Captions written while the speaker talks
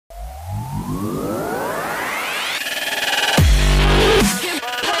Hi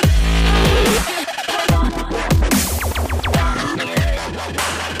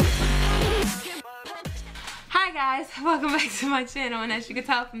guys, welcome back to my channel, and as you can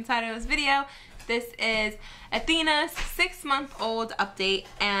tell from the title of this video, this is Athena's 6-month-old update.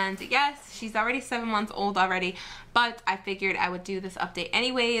 And yes, she's already 7 months old already, but I figured I would do this update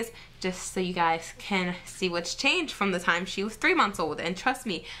anyways, just so you guys can see what's changed from the time she was 3 months old. And trust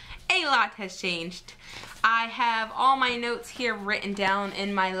me, a lot has changed. I have all my notes here written down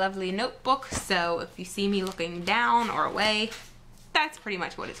in my lovely notebook, so if you see me looking down or away, that's pretty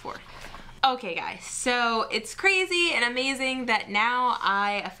much what it's for. Okay guys, so it's crazy and amazing that now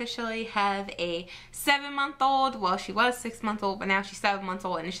I officially have a 7-month-old. Well, she was 6 months old, but now she's 7 months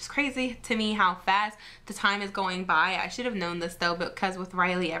old, and it's just crazy to me how fast the time is going by. I should have known this though, because with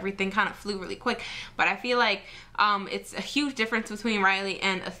Ryleigh everything kind of flew really quick, but I feel like it's a huge difference between Ryleigh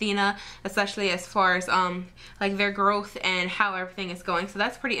and Athena, especially as far as like their growth and how everything is going. So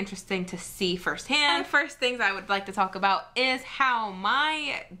that's pretty interesting to see firsthand. First things I would like to talk about is how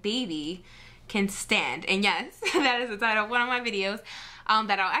my baby can stand. And yes, that is the title of one of my videos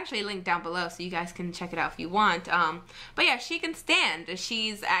that I'll actually link down below so you guys can check it out if you want. But yeah, she can stand.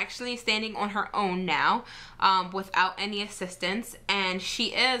 She's actually standing on her own now without any assistance, and she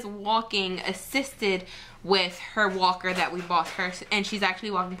is walking assisted with her walker that we bought her, and she's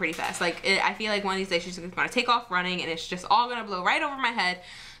actually walking pretty fast. Like, I feel like one of these days she's gonna take off running and it's just all gonna blow right over my head.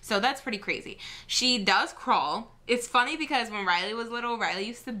 So that's pretty crazy. She does crawl. It's funny because when Ryleigh was little, Ryleigh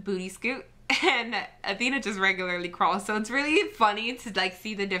used to booty scoot, and Athena just regularly crawls. So it's really funny to like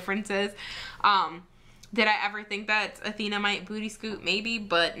see the differences. Did I ever think that Athena might booty scoot? Maybe,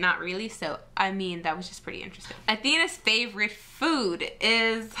 but not really. So I mean, that was just pretty interesting. Athena's favorite food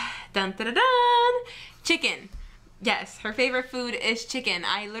is dun dun dun dun, chicken. Yes, her favorite food is chicken.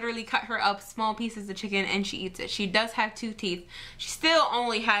 I literally cut her up small pieces of chicken and she eats it. She does have 2 teeth. She still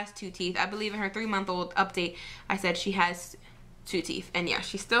only has 2 teeth. I believe in her 3-month-old update I said she has 2 teeth, and yeah,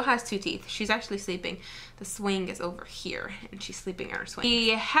 she still has 2 teeth. She's actually sleeping. The swing is over here and she's sleeping in her swing.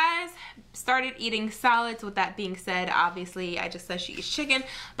 She has started eating solids. With that being said, obviously I just said she eats chicken,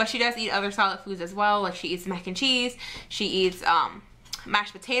 but she does eat other solid foods as well. Like, she eats mac and cheese, she eats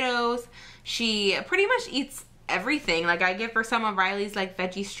mashed potatoes, she pretty much eats everything. Like, I give her some of Ryleigh's like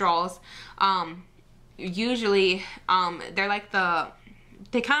veggie straws. Usually they're like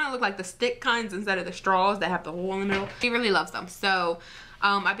they kind of look like the stick kinds instead of the straws that have the hole in the middle. She really loves them. So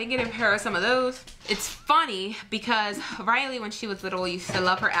I've been getting her some of those. It's funny because Ryleigh, when she was little, used to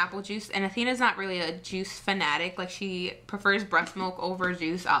love her apple juice, and Athena's not really a juice fanatic. Like, she prefers breast milk over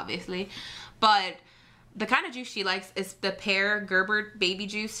juice, obviously, but the kind of juice she likes is the pear Gerber baby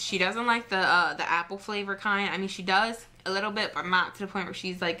juice. She doesn't like the apple flavor kind. I mean, she does a little bit, but not to the point where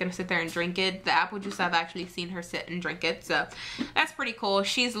she's like gonna sit there and drink it. The apple juice, I've actually seen her sit and drink it, so that's pretty cool.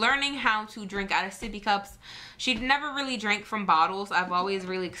 She's learning how to drink out of sippy cups. She never really drank from bottles. I've always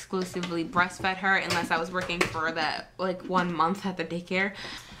really exclusively breastfed her, unless I was working for that like 1 month at the daycare.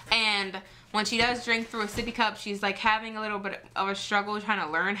 And when she does drink through a sippy cup, she's like having a little bit of a struggle trying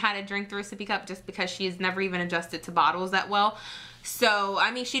to learn how to drink through a sippy cup, just because she's never even adjusted to bottles that well. So,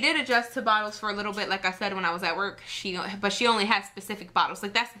 I mean, she did adjust to bottles for a little bit, like I said, when I was at work. But she only has specific bottles.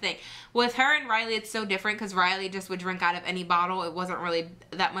 Like, that's the thing. With her and Ryleigh, it's so different, because Ryleigh just would drink out of any bottle. It wasn't really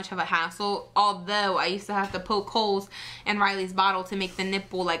that much of a hassle. Although, I used to have to poke holes in Ryleigh's bottle to make the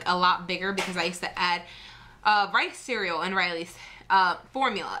nipple, like, a lot bigger, because I used to add rice cereal in Ryleigh's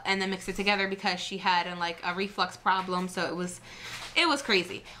formula and then mix it together, because she had like a reflux problem. So it was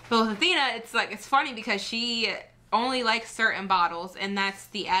crazy. But with Athena, it's like, it's funny because she only likes certain bottles, and that's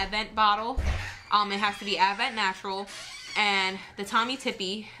the Advent bottle. It has to be Advent Natural, and the Tommy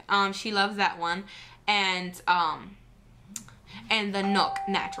Tippy, she loves that one, and the Nook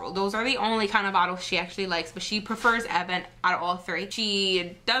Natural. Those are the only kind of bottles she actually likes, but she prefers Advent out of all 3.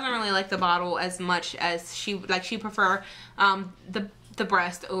 She doesn't really like the bottle as much as she prefer the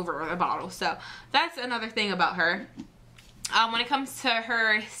breast over the bottle. So that's another thing about her. When it comes to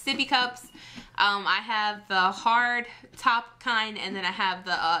her sippy cups, I have the hard top kind, and then I have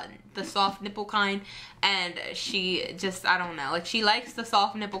the soft nipple kind, and she just, I don't know, like, she likes the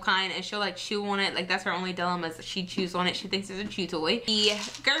soft nipple kind, and she'll like chew on it. Like, that's her only dilemma, is that she chews on it. She thinks it's a chew toy. The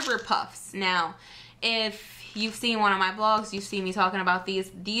Gerber Puffs. Now, if you've seen one of my blogs, you've seen me talking about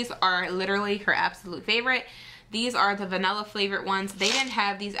these. These are literally her absolute favorite. These are the vanilla flavored ones. They didn't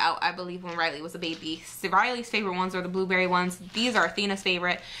have these out, I believe, when Ryleigh was a baby. So Ryleigh's favorite ones are the blueberry ones. These are Athena's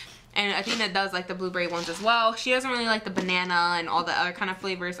favorite. And Athena does like the blueberry ones as well. She doesn't really like the banana and all the other kind of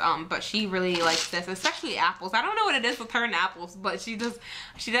flavors, but she really likes this, especially apples. I don't know what it is with her and apples, but she doesn't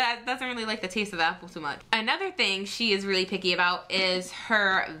really like the taste of the apple too much. Another thing she is really picky about is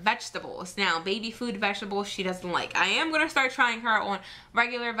her vegetables. Now, baby food vegetables she doesn't like. I am going to start trying her on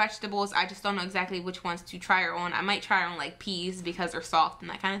regular vegetables. I just don't know exactly which ones to try her on. I might try her on like peas because they're soft and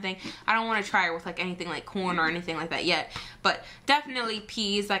that kind of thing. I don't want to try her with like anything like corn or anything like that yet, but definitely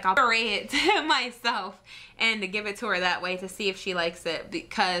peas. Like, I'll puree it myself and to give it to her that way to see if she likes it,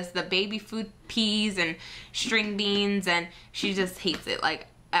 because the baby food peas and string beans, and she just hates it, like,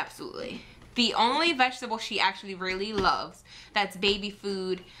 absolutely. The only vegetable she actually really loves that's baby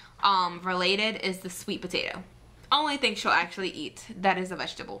food related is the sweet potato. Only thing she'll actually eat that is a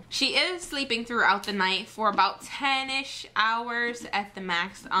vegetable. She is sleeping throughout the night for about 10-ish hours at the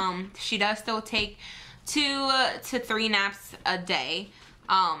max. She does still take 2 to 3 naps a day.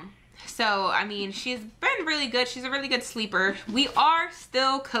 So I mean, she's been really good. She's a really good sleeper. We are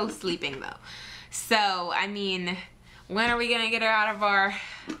still co-sleeping though. So I mean, when are we gonna get her out of our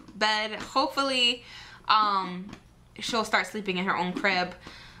bed? Hopefully she'll start sleeping in her own crib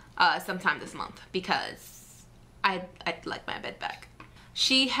sometime this month, because I'd like my bed back.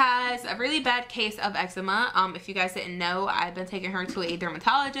 She has a really bad case of eczema. If you guys didn't know, I've been taking her to a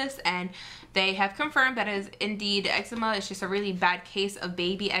dermatologist and they have confirmed that it is indeed eczema. It's just a really bad case of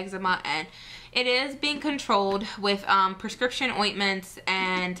baby eczema, and it is being controlled with prescription ointments,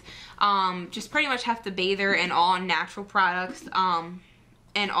 and just pretty much have to bathe her in all natural products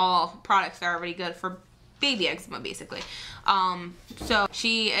and all products that are already good for baby eczema, basically. So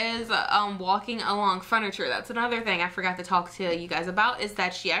she is walking along furniture. That's another thing I forgot to talk to you guys about, is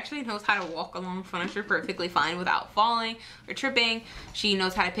that she actually knows how to walk along furniture perfectly fine without falling or tripping. She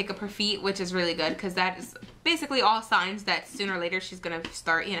knows how to pick up her feet, which is really good, because that is basically all signs that sooner or later she's gonna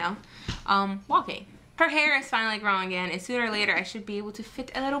start, you know, walking. Her hair is finally growing again, and sooner or later I should be able to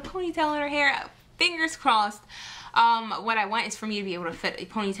fit a little ponytail in her hair. Fingers crossed. What I want is for me to be able to fit a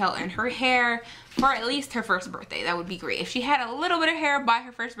ponytail in her hair for at least her first birthday. That would be great. If she had a little bit of hair by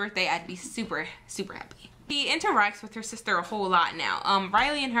her first birthday, I'd be super, super happy. She interacts with her sister a whole lot now.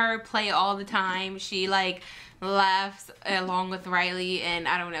 Ryleigh and her play all the time. She like laughs along with Ryleigh, and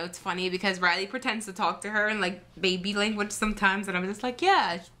I don't know, it's funny because Ryleigh pretends to talk to her in like baby language sometimes, and I'm just like,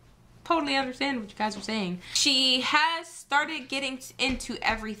 yeah, totally understand what you guys are saying. She has started getting into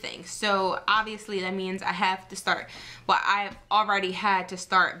everything, so obviously that means I have to start, well, I've already had to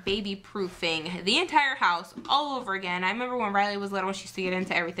start baby proofing the entire house all over again. I remember when Ryleigh was little, she used to get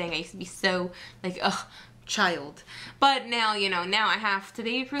into everything. I used to be so like, ugh, child. But now, you know, now I have to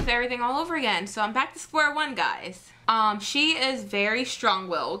baby proof everything all over again, so I'm back to square one, guys. She is very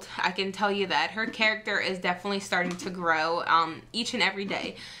strong-willed, I can tell you that. Her character is definitely starting to grow each and every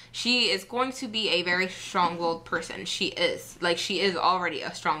day. She is going to be a very strong-willed person. She is. Like, she is already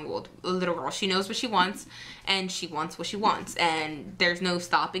a strong-willed little girl. She knows what she wants, and she wants what she wants. And there's no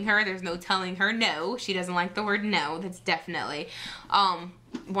stopping her. There's no telling her no. She doesn't like the word no. That's definitely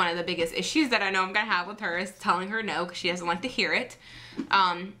one of the biggest issues that I know I'm going to have with her, is telling her no, because she doesn't like to hear it.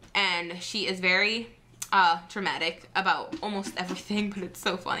 And she is very dramatic about almost everything, but it's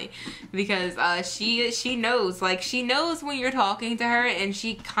so funny because she knows, like, she knows when you're talking to her, and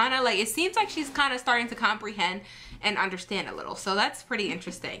she kind of like, it seems like she's kind of starting to comprehend and understand a little, so that's pretty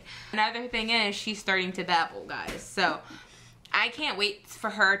interesting. Another thing is she's starting to babble, guys, so I can't wait for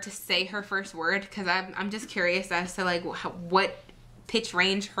her to say her first word, because I'm just curious as to like what pitch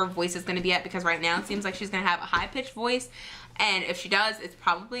range her voice is going to be at, because right now it seems like she's going to have a high-pitched voice. And if she does, it's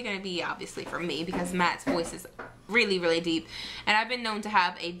probably going to be obviously for me, because Matt's voice is really, really deep. And I've been known to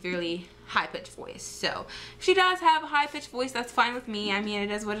have a really high-pitched voice. So if she does have a high-pitched voice, that's fine with me. I mean,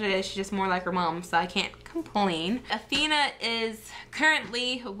 it is what it is. She's just more like her mom, so I can't complain. Athena is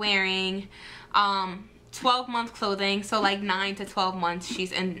currently wearing 12-month clothing, so like 9 to 12 months.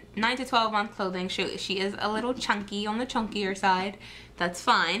 She's in 9 to 12 month clothing. She is a little chunky, on the chunkier side. That's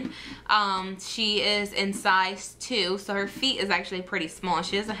fine. She is in size 2, so her feet is actually pretty small.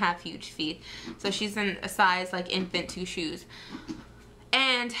 She doesn't have huge feet, so she's in a size like infant 2 shoes.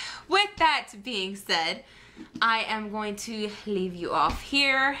 And with that being said, I am going to leave you off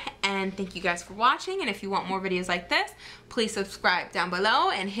here, and thank you guys for watching. And if you want more videos like this, please subscribe down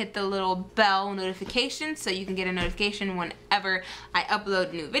below and hit the little bell notification so you can get a notification whenever I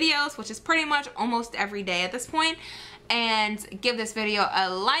upload new videos, which is pretty much almost every day at this point. And give this video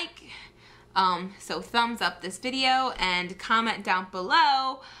a like, so thumbs up this video, and comment down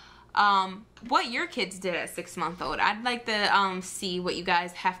below what your kids did at 6 months old. I'd like to see what you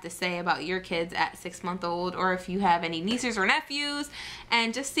guys have to say about your kids at 6 months old, or if you have any nieces or nephews,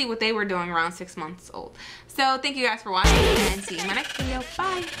 and just see what they were doing around 6 months old. So thank you guys for watching, and see you in my next video.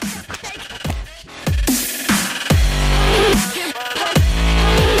 Bye.